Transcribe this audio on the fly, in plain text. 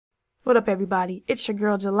What up, everybody? It's your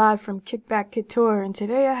girl July from Kickback, Couture, and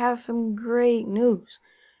today I have some great news.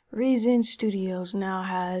 Reason Studios now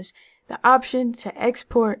has the option to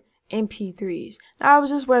export MP3s. Now, I was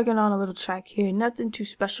just working on a little track here, nothing too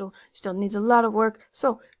special, still needs a lot of work,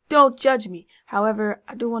 so don't judge me. However,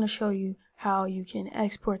 I do want to show you how you can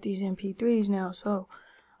export these MP3s now. So,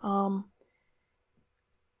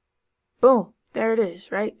 boom, there it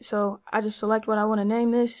is, right? So I just select what I want to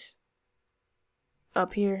name this.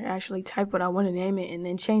 Up here, actually type what I want to name it and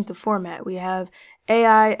then change the format. We have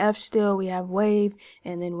AIF still, we have WAV,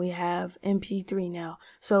 and then we have MP3 now.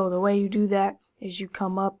 So the way you do that is you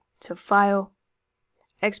come up to File,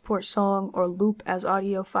 Export Song, or Loop as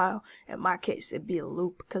audio file. In my case, it'd be a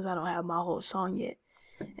loop because I don't have my whole song yet.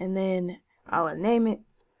 And then I would name it,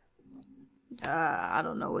 I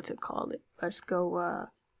don't know what to call it. Let's go,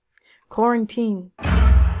 Quarantine.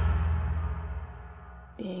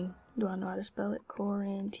 Dang. Do I know how to spell it?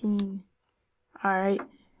 Quarantine. Alright.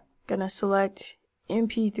 Gonna select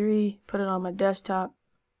MP3, put it on my desktop.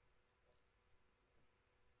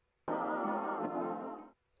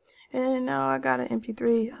 And now I got an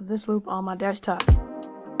MP3 of this loop on my desktop.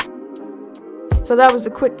 So that was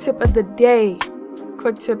the quick tip of the day.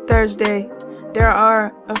 Quick tip Thursday. There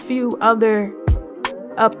are a few other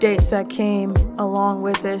updates that came along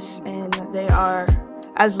with this, and they are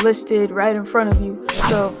as listed right in front of you.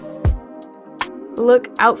 So look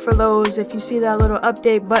out for those. If you see that little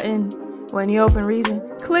update button when you open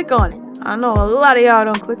Reason, click on it. I know a lot of y'all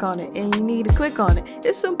don't click on it, and you need to click on it.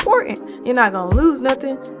 It's important. You're not gonna lose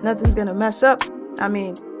nothing. Nothing's gonna mess up. I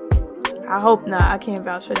mean, I hope not. I can't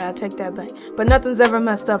vouch for that. I take that back. But nothing's ever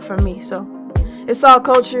messed up for me. So it's all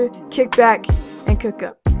culture, kickback, and cook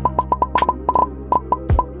up.